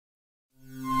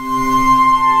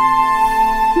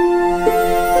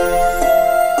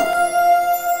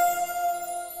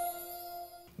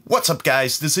What's up,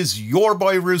 guys? This is your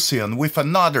boy Rusian with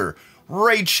another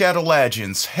Raid Shadow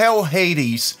Legends Hell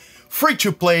Hades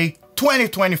free-to-play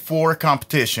 2024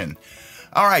 competition.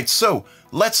 Alright, so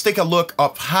let's take a look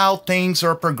of how things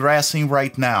are progressing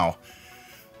right now.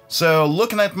 So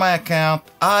looking at my account,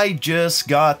 I just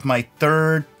got my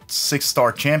third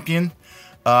 6-star champion,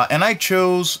 and I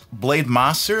chose Blade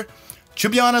Master. To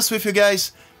be honest with you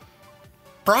guys,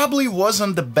 probably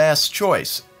wasn't the best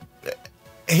choice.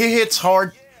 He hits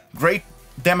hard, great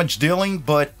damage dealing,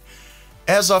 but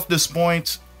as of this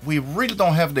point, we really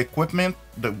don't have the equipment,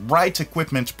 the right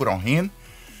equipment to put on him.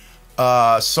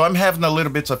 So I'm having a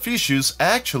little bit of issues.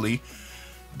 Actually,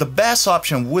 the best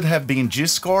option would have been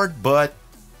discard, but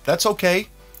that's okay.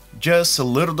 Just a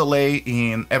little delay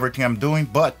in everything I'm doing,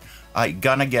 but I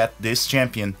gonna get this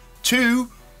champion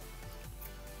to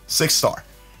 6-star.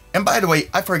 And by the way,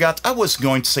 I forgot I was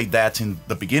going to say that in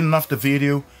the beginning of the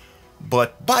video.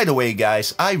 But by the way,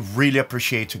 guys, I really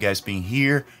appreciate you guys being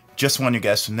here. Just want you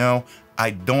guys to know, I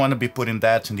don't want to be putting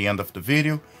that in the end of the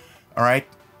video. Alright?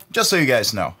 Just so you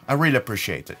guys know, I really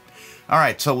appreciate it.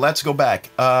 Alright, so let's go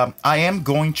back. I am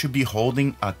going to be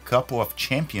holding a couple of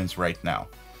champions right now.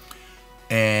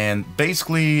 And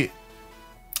basically,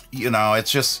 you know,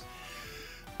 it's just,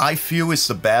 I feel it's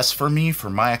the best for me, for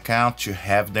my account, to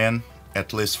have them,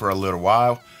 at least for a little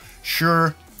while.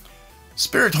 Sure,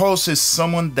 Spirit Host is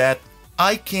someone that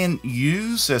I can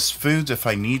use as food if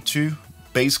I need to,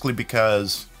 basically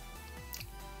because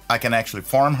I can actually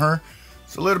farm her.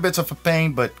 It's a little bit of a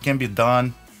pain, but can be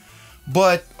done.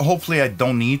 But hopefully I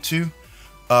don't need to.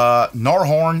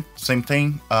 Norhorn, same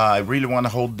thing. I really want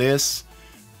to hold this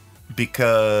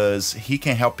because he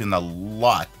can help in a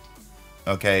lot,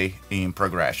 okay, in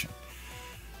progression.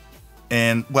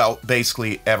 And, well,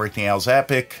 basically everything else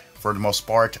epic, for the most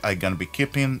part, I'm gonna be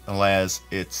keeping, unless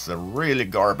it's a really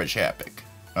garbage epic,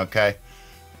 okay?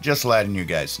 Just letting you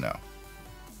guys know.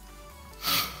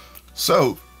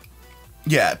 So,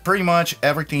 yeah, pretty much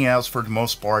everything else, for the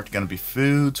most part, gonna be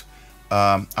food.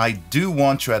 I do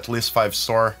want to at least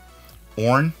 5-star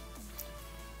Ornn,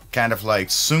 kind of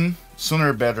like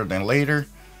sooner better than later.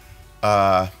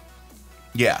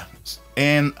 Yeah,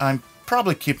 and I'm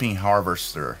probably keeping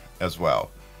Harvester as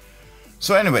well.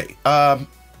 So anyway,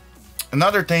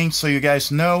 another thing, so you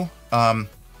guys know, I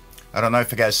don't know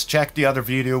if you guys checked the other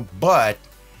video, but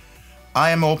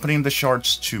I am opening the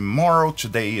shards tomorrow.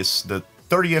 Today is the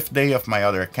 30th day of my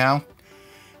other account,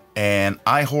 and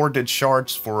I hoarded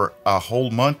shards for a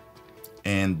whole month,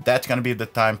 and that's gonna be the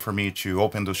time for me to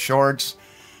open those shards.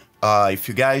 If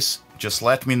you guys just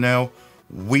let me know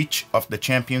which of the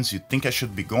champions you think I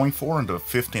should be going for on the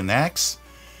 15X,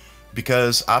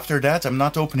 because after that I'm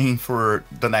not opening for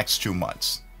the next 2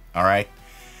 months. Alright?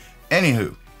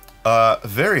 Anywho,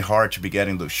 very hard to be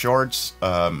getting those shards.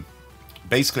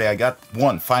 Basically, I got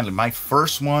one, finally, my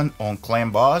first one on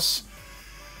Clan Boss.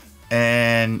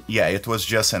 And yeah, it was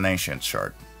just an ancient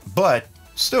shard. But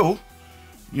still,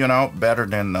 you know, better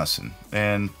than nothing.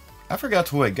 And I forgot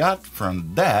who I got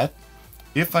from that.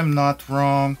 If I'm not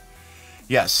wrong,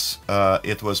 yes,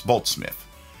 it was Boltsmith.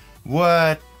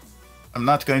 What? I'm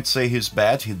not going to say he's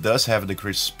bad. He does have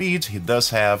decreased speed. He does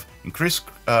have increased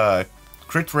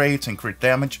crit rates and crit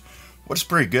damage, which is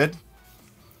pretty good.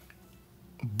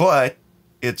 But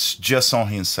it's just on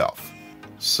himself.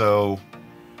 So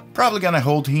probably gonna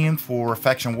hold him for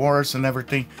faction wars and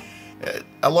everything.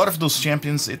 A lot of those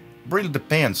champions, it really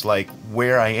depends, like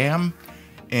where I am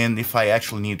and if I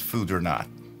actually need food or not.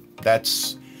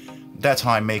 That's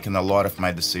how I'm making a lot of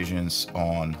my decisions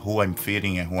on who I'm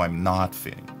feeding and who I'm not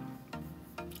feeding.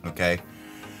 Okay,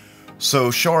 so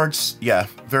shards, yeah,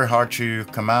 very hard to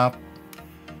come out,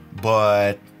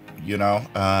 but you know,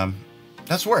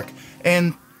 that's work.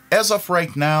 And as of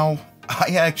right now,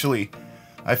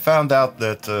 I found out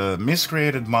that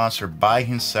Miscreated Monster by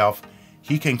himself,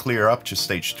 he can clear up to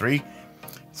stage 3.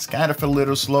 It's kind of a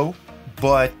little slow,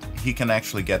 but he can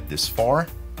actually get this far,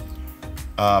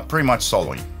 pretty much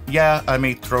soloing. Yeah, I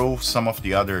may throw some of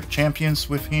the other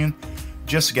champions with him,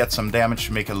 just to get some damage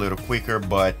to make it a little quicker,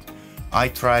 but I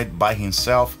tried by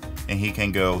himself and he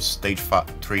can go stage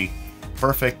 3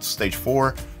 perfect, stage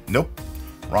 4 nope,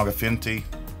 wrong affinity,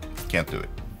 can't do it.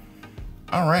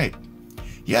 Alright,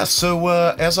 yeah, so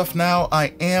as of now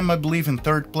I am, I believe, in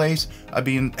 3rd place. I've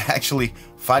been actually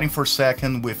fighting for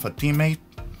 2nd with a teammate,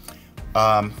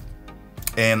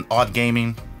 and Odd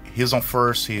Gaming, he's on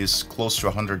 1st, he's close to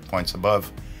 100 points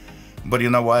above. But you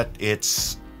know what,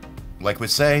 it's like we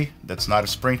say, that's not a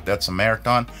sprint, that's a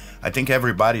marathon. I think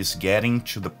everybody's getting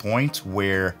to the point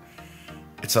where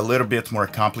it's a little bit more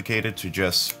complicated to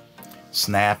just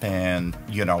snap and,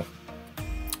 you know,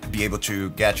 be able to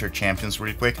get your champions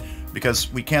really quick,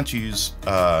 because we can't use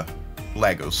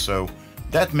Legos, so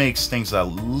that makes things a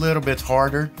little bit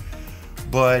harder.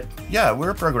 But yeah,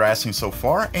 we're progressing so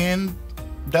far, and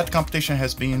that competition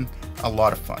has been a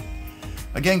lot of fun.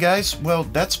 Again, guys, well,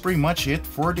 that's pretty much it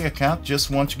for the account. Just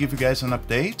want to give you guys an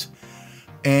update,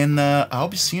 and I'll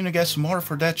be seeing you guys tomorrow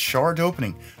for that shard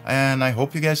opening, and I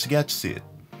hope you guys get to see it.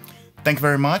 Thank you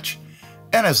very much,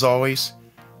 and as always,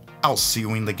 I'll see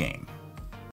you in the game.